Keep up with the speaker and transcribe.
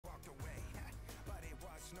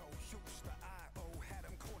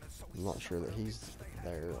I'm not sure that he's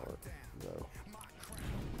there or no.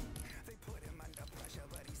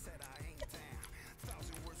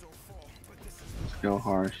 Let's go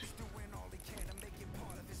Harsh.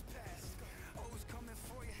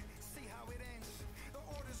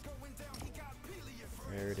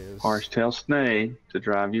 There it is. Harsh tells Snay to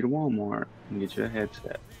drive you to Walmart and get you a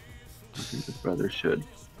headset. I think his brother should.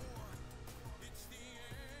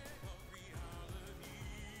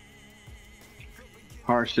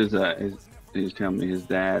 Harsh he's telling me his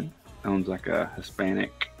dad owns like a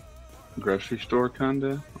Hispanic grocery store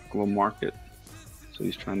kinda, like a little market. So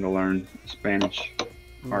he's trying to learn Spanish.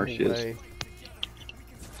 Harsh No is. way.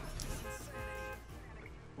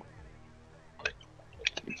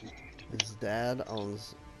 His dad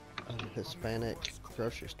owns a Hispanic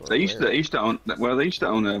grocery store. They used to own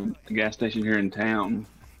a gas station here in town.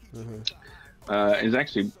 It was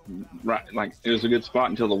actually right, like it was a good spot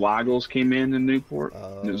until the Weigels came in Newport.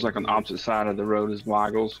 And it was like on the opposite side of the road as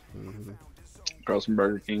Weigels, across from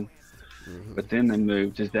Burger King. But then they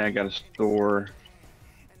moved. His dad got a store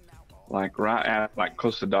like right at like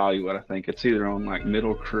close to Dollywood. I think it's either on like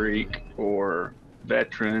Middle Creek or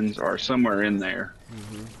Veterans or somewhere in there.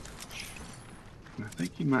 I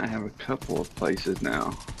think he might have a couple of places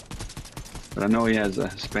now, but I know he has a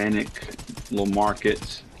Hispanic little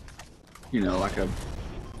markets, you know, like a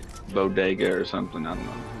bodega or something. I don't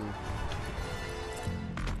know.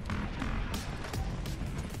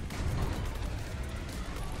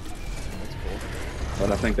 That's cool.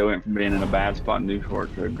 But I think they went from being in a bad spot in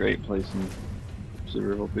Newport to a great place in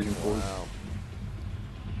Sevierville, Pigeon Forge. Wow.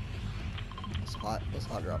 It's hot. Let's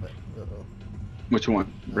hot drop it. Uh-oh. Which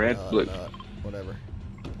one? Red, blue? Whatever.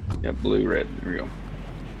 Yep, blue, red. There we go.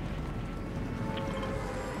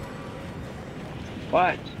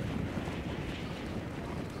 What?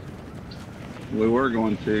 We were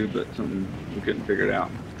going to, but something we couldn't figure it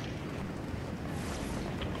out.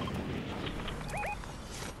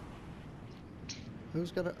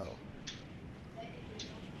 Who's gonna? Oh.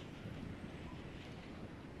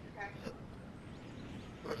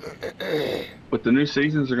 With the new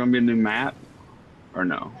seasons, there gonna be a new map, or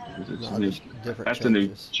no? No, just different that's changes. a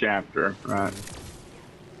new chapter, right?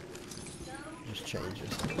 Just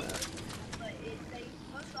changes in that. But they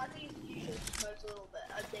most likely you should most a little bit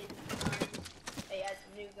updated designs. They add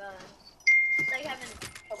some new guns. It's like having a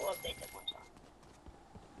couple updates at one time.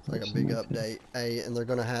 It's like a big update. Hey, and they're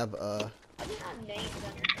gonna have I think I have names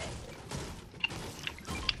on your face.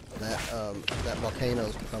 that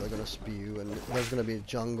volcano's probably gonna spew, and there's gonna be a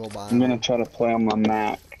jungle biome. I'm gonna try to play on my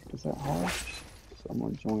Mac. Is that hard? So I'm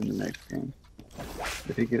gonna join the next game.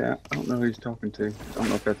 Did he get out? I don't know who he's talking to. I don't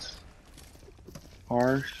know if that's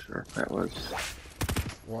Harsh or if that was.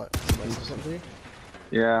 What? Somebody said something to you?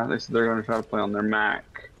 Yeah, they said they're gonna try to play on their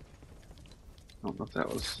Mac. I don't know if that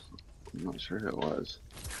was. I'm not sure who it was.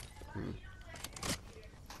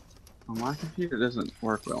 On my computer, it doesn't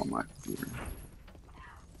work well on my computer.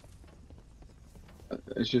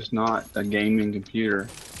 It's just not a gaming computer.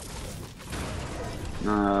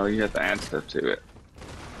 No, you have to add stuff to it.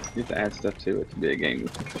 You have to add stuff to it to be a gaming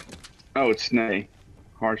computer. Oh, it's Snay.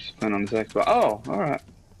 Harsh is playing on his Xbox. Oh, alright.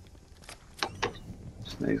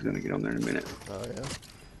 Snay's gonna get on there in a minute. Oh yeah.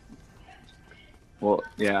 Well,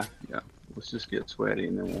 yeah. Let's just get sweaty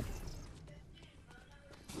and then we'll...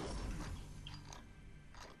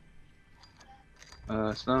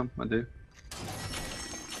 some, I do.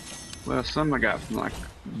 Well, some I got from like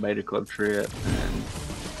Beta Club trip and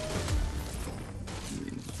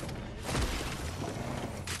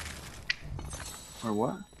or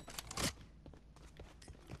what?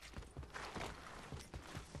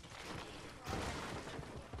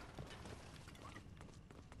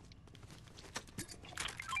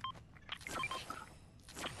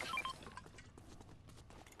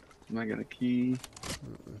 I got a key.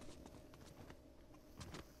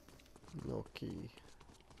 No key.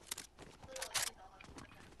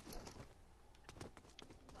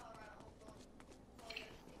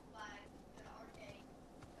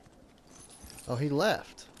 Oh, he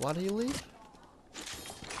left. Why did he leave?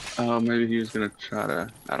 Oh, maybe he was gonna try to.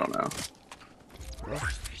 I don't know. Oh,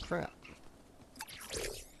 crap.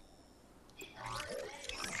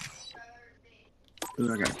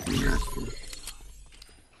 Ooh, I got a key here.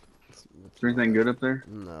 Is there anything good up there?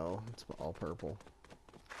 No, it's all purple.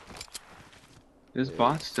 This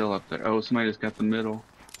bot's still up there. Oh, somebody just got the middle.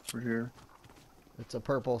 Over here. It's a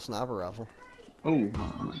purple sniper rifle. Oh,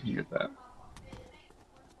 you get that.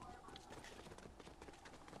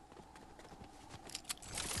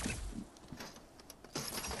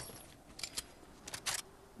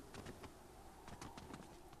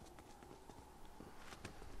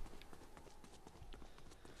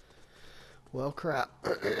 Well, crap.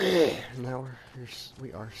 Now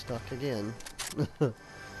we are stuck again.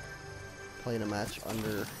 Playing a match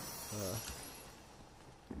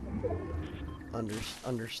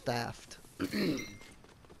understaffed.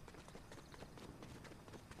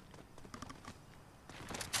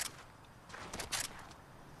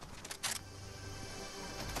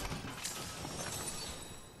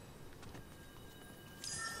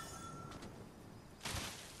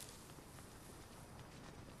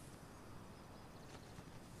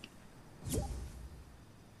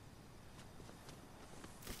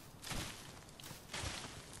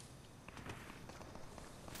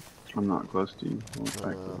 I'm not close to you.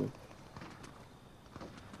 Effectively.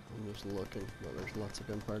 I'm just looking, but there's lots of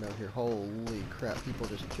gunfire down here. Holy crap, people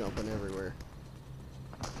just jumping everywhere.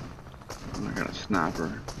 I got a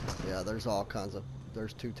sniper. Yeah, there's all kinds of...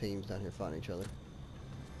 There's two teams down here fighting each other.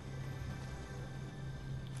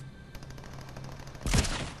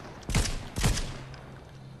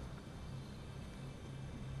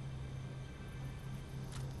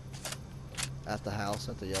 At the house,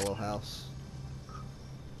 at the yellow house.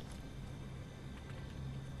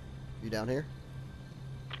 You down here?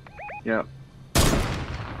 Yep. Come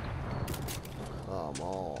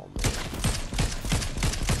on, man.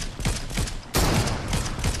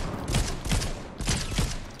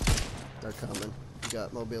 They're coming. You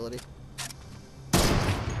got mobility?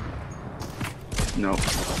 Nope.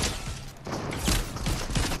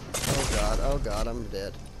 Oh god, I'm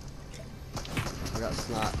dead. I got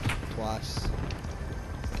sniped twice.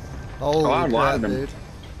 Holy crap, dude.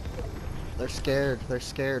 They're scared. They're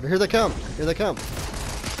scared. Here they come. Here they come.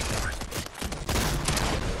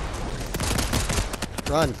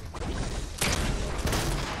 Run.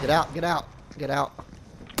 Get out. Get out. Get out.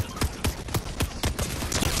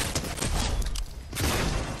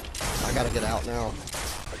 I gotta get out now.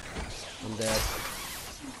 I'm dead.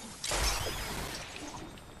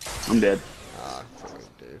 I'm dead. Ah,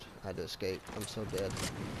 dude. I had to escape. I'm so dead.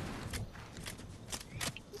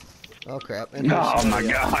 Oh crap. And oh my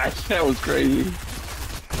gosh, that was crazy.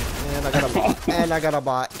 And I got a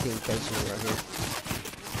bot team chasing me right here.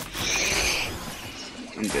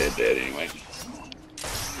 I'm dead anyway.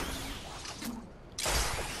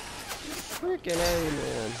 Freaking A,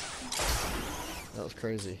 man. That was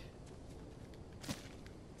crazy.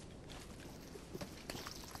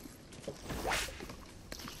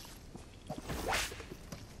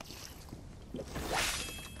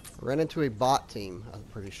 Ran into a bot team, I'm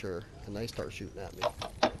pretty sure, and they start shooting at me.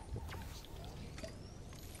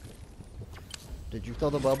 Did you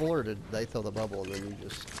throw the bubble, or did they throw the bubble and then you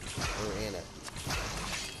just ran it?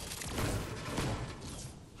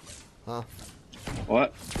 Huh?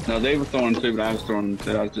 What? No, they were throwing too, but I was throwing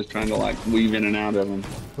too. I was just trying to like weave in and out of them.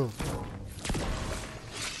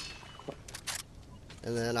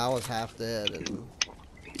 And then I was half dead, and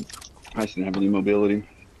I just didn't have any mobility.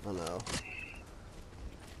 I know.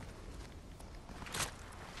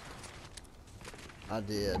 I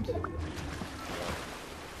did. I'm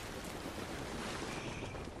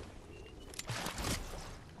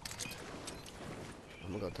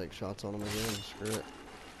gonna go take shots on them again. Screw it.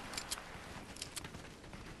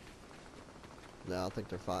 No, I think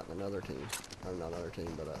they're fighting another team. Or not another team,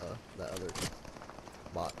 but that other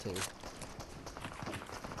bot team.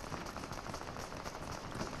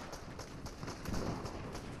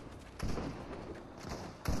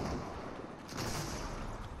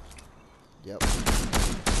 Yep.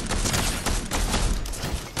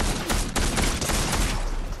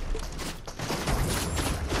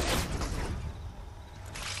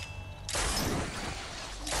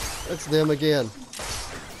 It's them again.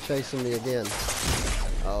 Chasing me again.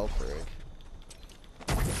 Oh, frig.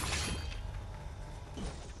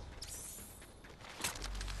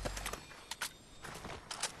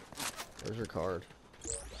 Where's your card?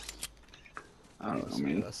 I don't know,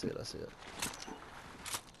 man. I see it, I see it.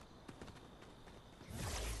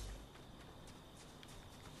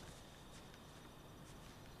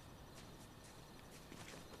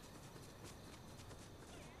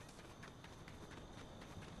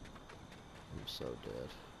 I'm so dead.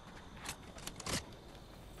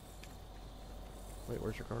 Wait,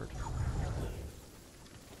 where's your card?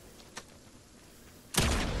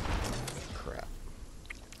 Crap.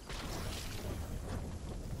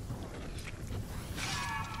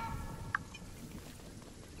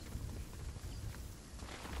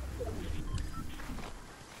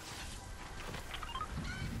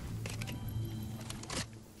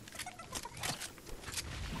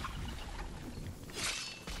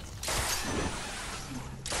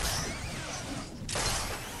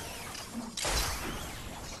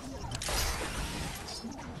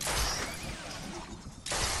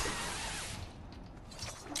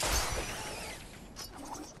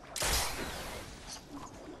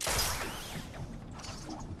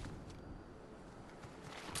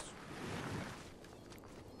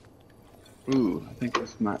 Ooh, I think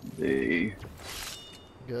this might be.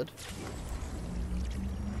 Good.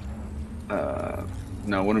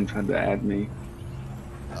 No, one of them tried to add me.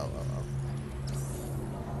 Oh.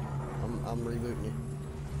 I'm rebooting you.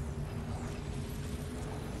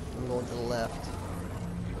 I'm going to the left.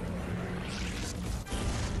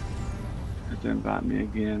 Have to invite me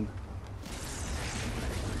again.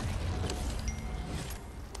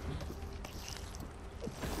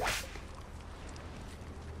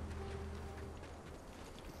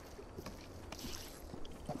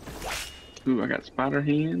 Ooh, I got spider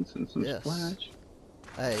hands and some splash.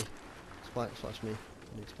 Hey, splash me.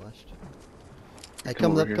 I need splashed. Hey,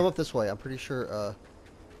 Come up this way. I'm pretty sure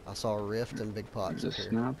I saw a rift and big pots There's up a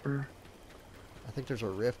here. sniper. I think there's a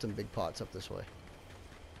rift and big pots up this way.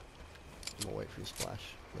 I'm gonna wait for you to splash,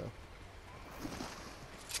 though.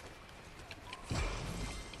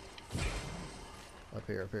 Up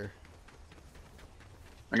here.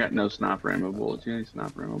 I got no sniper ammo bullets. You got any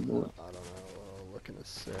sniper ammo bullets? I don't know. Look in a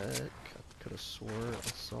sec. I could have swore I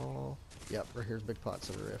saw. Yep, right here's big pots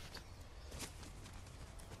in the rift.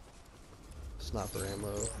 Sniper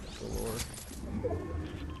ammo galore.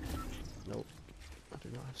 Nope. I do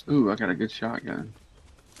not have sniper. Ooh, I got a good shotgun.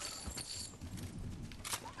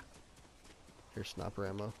 Here's sniper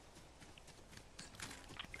ammo.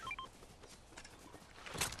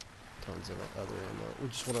 Tons of other ammo.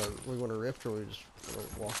 We want to rift, or we just want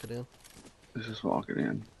to walk it in? Let's just walk it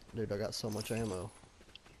in. Dude, I got so much ammo.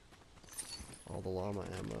 All the llama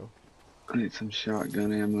ammo. I need some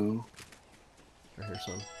shotgun ammo. Right here's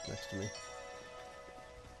some next to me.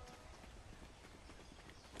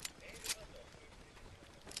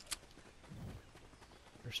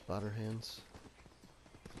 There's spider hands.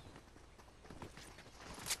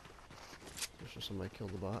 There's where somebody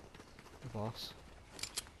killed the boss.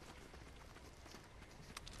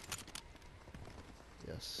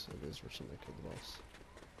 Yes, it is where somebody killed the boss.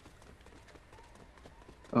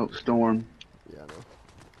 Oh, storm. Yeah, I know.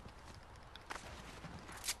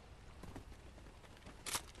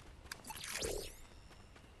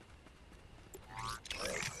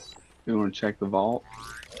 You want to check the vault?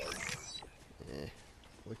 Yeah,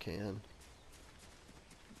 we can.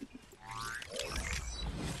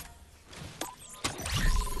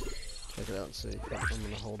 Check it out and see. I'm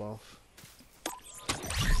gonna hold off.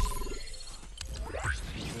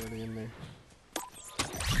 He's already in there.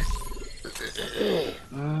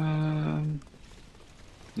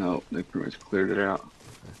 No, they pretty much cleared it out.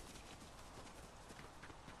 Okay.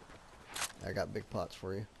 I got big pots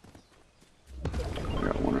for you. I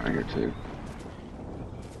got one right here too.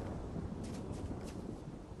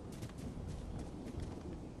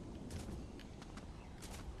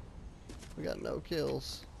 We got no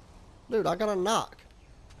kills. Dude, I got a knock.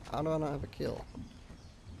 How do I not have a kill?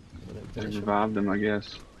 They revived him, I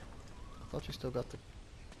guess. I thought you still got the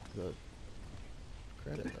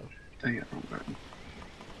credit though. Dang it, wrong button.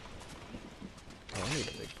 Oh, I need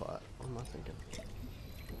a big pot. What am I thinking?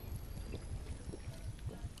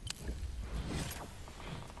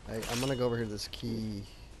 Hey, I'm gonna go over here to this key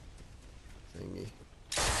thingy.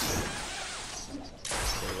 To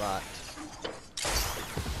the right.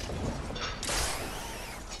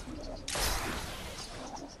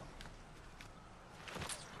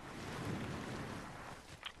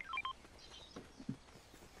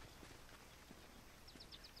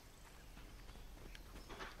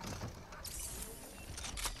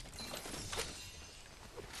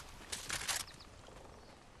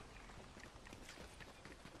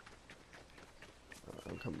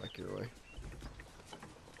 I'll come back your way.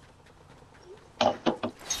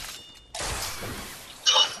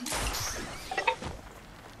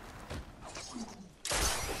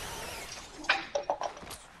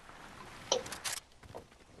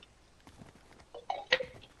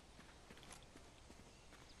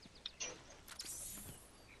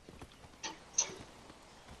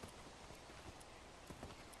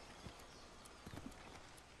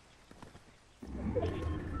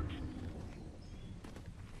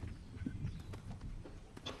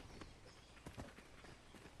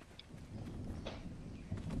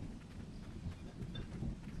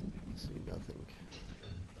 See nothing.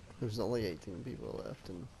 There's only 18 people left,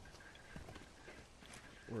 and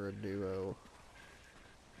we're a duo.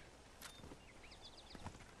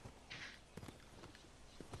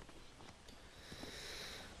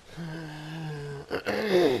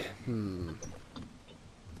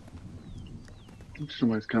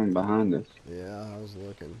 Somebody's coming behind us. Yeah, I was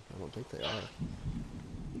looking. I don't think they are.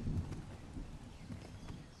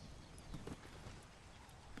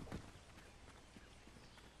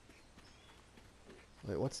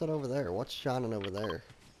 Wait, what's that over there? What's shining over there?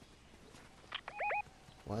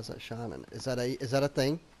 Why is that shining? Is that a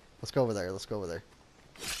thing? Let's go over there. Let's go over there.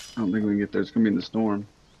 I don't think we can get there. It's gonna be in the storm.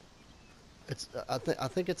 It's I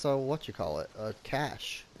think it's a what you call it, a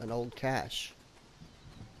cache, an old cache.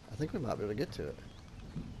 I think we might be able to get to it.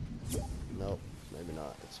 Nope, maybe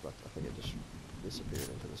not. I think it just disappeared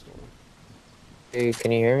into the storm. Hey,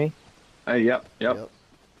 can you hear me? Hey, yep.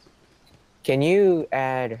 Can you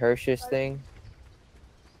add Hirsch's thing?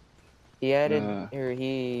 He added, or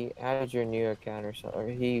he added your new account or something. Or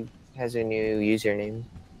he has a new username.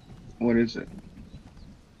 What is it?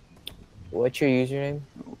 What's your username?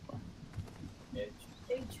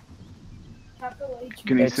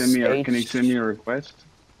 Can he send me a request?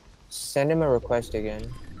 Send him a request again.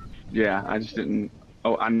 Yeah, I just didn't.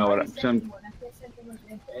 Oh, I know it.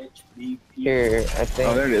 Here, I think.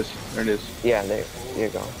 Oh, there it is. There it is. Yeah, there you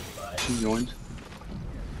go. He joined.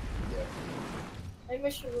 Hey,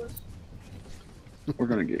 Mr. Lewis. We're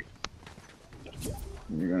gonna get.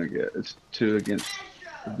 It's 2 against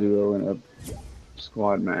a duo in a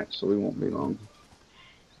squad match, so we won't be long.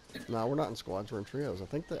 No, we're not in squads. We're in trios. I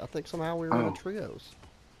think somehow we were in trios.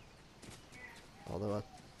 Although I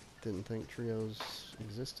didn't think trios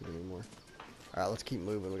existed anymore. All right, let's keep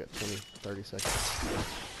moving. We got 20, 30 seconds.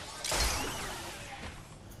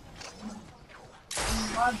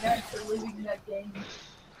 My bad for leaving that game.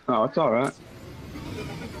 Oh, it's all right.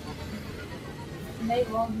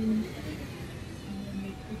 Nate logged in and then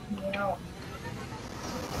they kicked me out.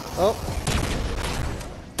 Oh,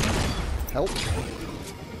 help!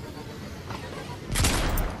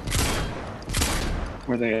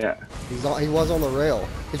 Where they at? He was on the rail.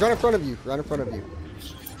 He's right in front of you. Right in front of you.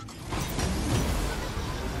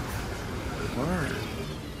 Where?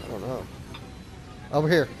 I don't know. Over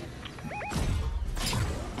here.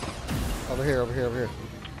 Over here. Over here. Over here.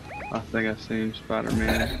 I think I seen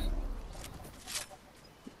Spider-Man.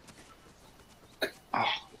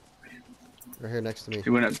 Oh, Right here next to me. he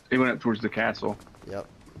went up towards the castle. Yep.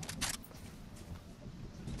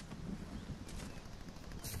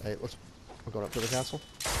 Hey, we're going up to the castle.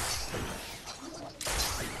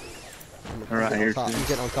 All right, here too. I'm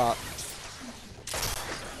getting on top.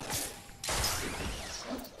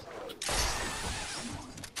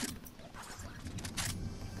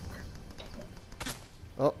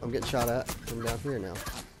 Oh, I'm getting shot at from down here now.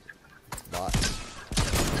 Bot.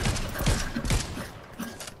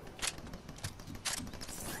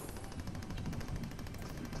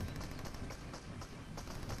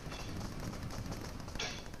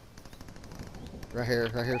 Right here,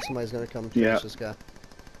 somebody's gonna come finish this guy.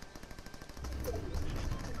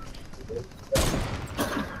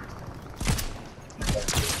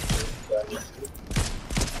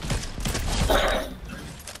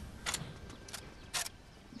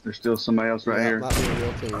 There's still somebody else right here. Might be a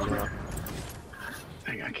real team now.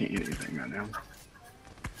 Dang, I can't get anything right now.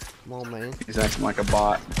 Come on, man. He's acting like a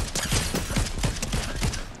bot.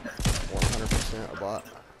 100% a bot.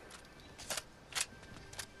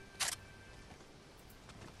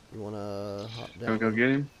 You wanna hop down? Can we go get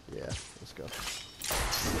him? Yeah, let's go.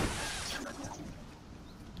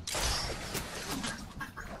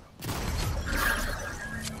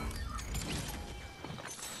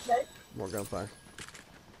 More gunfire.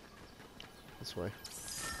 This way.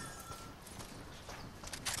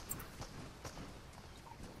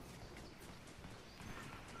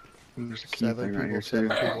 There's a key thing right here too.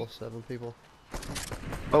 Seven people.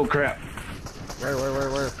 Oh crap!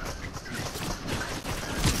 Where?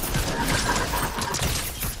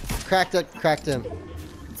 Cracked him.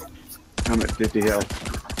 I'm at 50 health.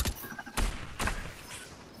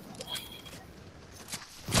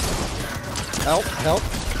 Help!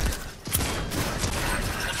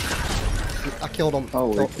 I killed him.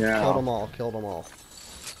 Holy cow. Killed them all.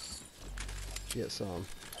 Get some.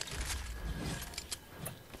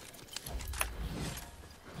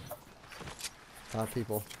 Five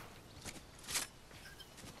people.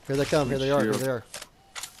 Here they come. Here they are.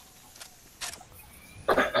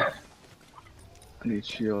 I need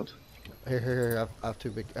shield. Here. I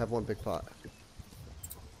have one big pot.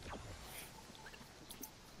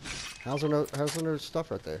 How's there no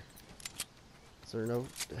stuff right there? Is there no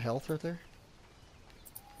health right there?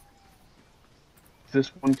 Is this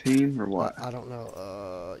one team or what? I don't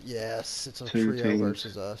know. Yes, it's a Two trio teams.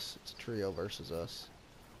 versus us. It's a trio versus us.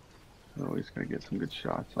 Oh, he's gonna get some good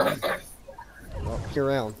shots on him. Well, get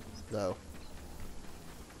around though.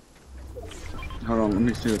 Hold on, let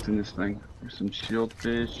me see what's in this thing. There's some shield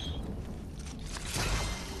fish.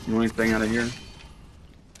 You want anything out of here?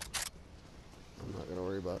 I'm not gonna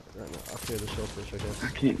worry about it right now. I'll clear the shellfish, I guess. I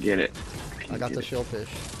can't get it. I got the shellfish.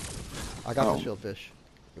 I got the shellfish.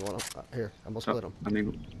 You want them? Here, I'm gonna split them. I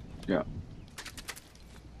need. Yeah.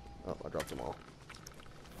 Oh, I dropped them all.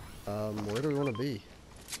 Where do we want to be?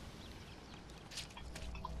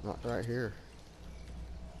 Not right here.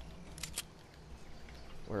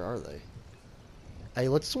 Where are they? Hey,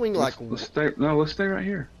 let's swing like. Let's stay. No, let's stay right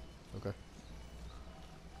here. Okay.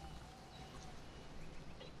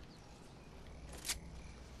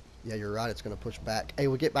 Yeah, you're right. It's gonna push back. Hey,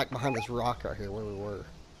 we get back behind this rock right here where we were.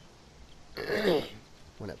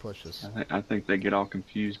 When it pushes. I think they get all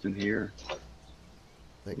confused in here.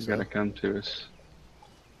 Think They so? gotta come to us.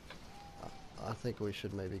 I think we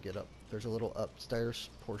should maybe get up. There's a little upstairs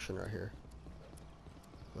portion right here.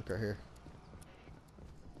 Look right here.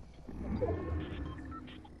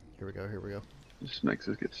 Here we go, here we go. Just makes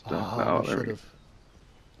us get stuck. Oh, There we go.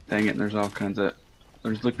 Dang it, there's all kinds of...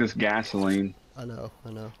 There's, look, this gasoline. I know.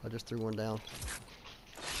 I just threw one down.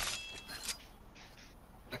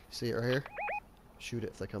 See it right here? Shoot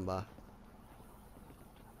it if they come by.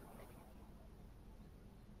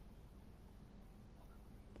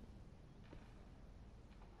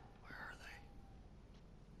 Where are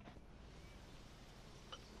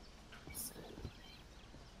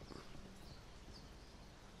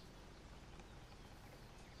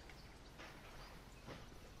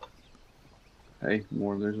they? Hey,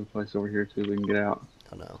 more. There's a place over here too we can get out.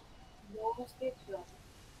 I know.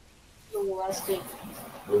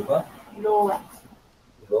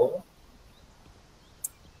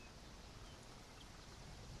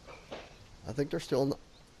 I think they're still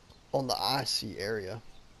on the icy area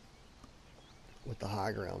with the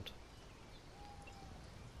high ground.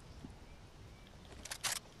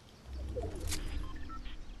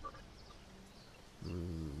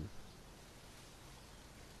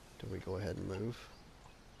 Do we go ahead and move?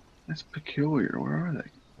 That's peculiar. Where are they?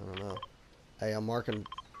 I don't know. Hey, I'm marking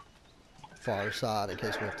far side in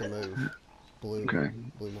case we have to move. Blue, Okay.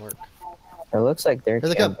 blue mark. It looks like they're Here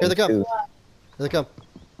they come, here they come. camping, Here they come.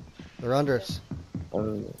 They're under us.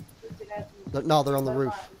 too. No, they're on the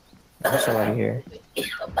roof. There's somebody here.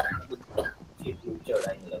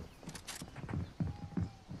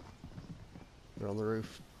 They're on the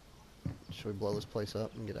roof. Should we blow this place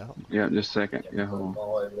up and get out? Yeah, just a second. Yeah, hold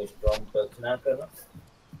on.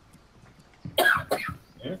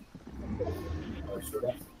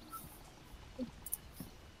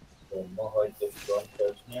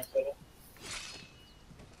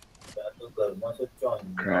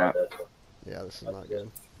 Crap. Yeah, this is not good.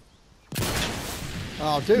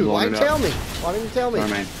 Oh, dude, why didn't you tell me? Why didn't you tell me?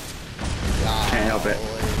 Sorry, man. Can't help it.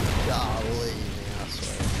 Golly, man, I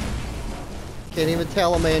swear. Can't even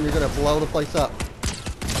tell a man you're gonna blow the place up.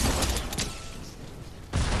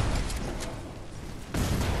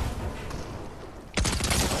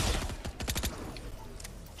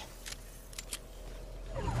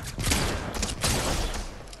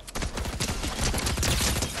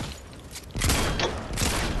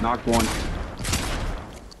 Knocked one.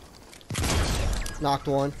 Knocked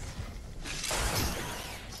one.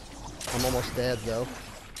 I'm almost dead though.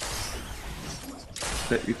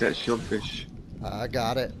 Eat that shieldfish. I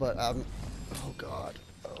got it, but I'm. Oh god.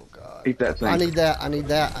 Oh god. Eat that thing. I need that. I need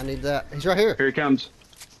that. I need that. He's right here. Here he comes.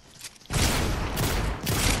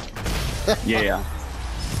 Yeah.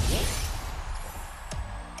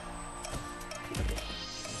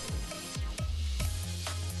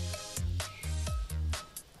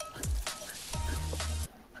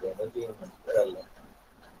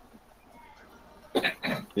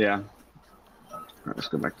 Yeah. Alright, let's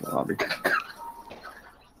go back to the lobby.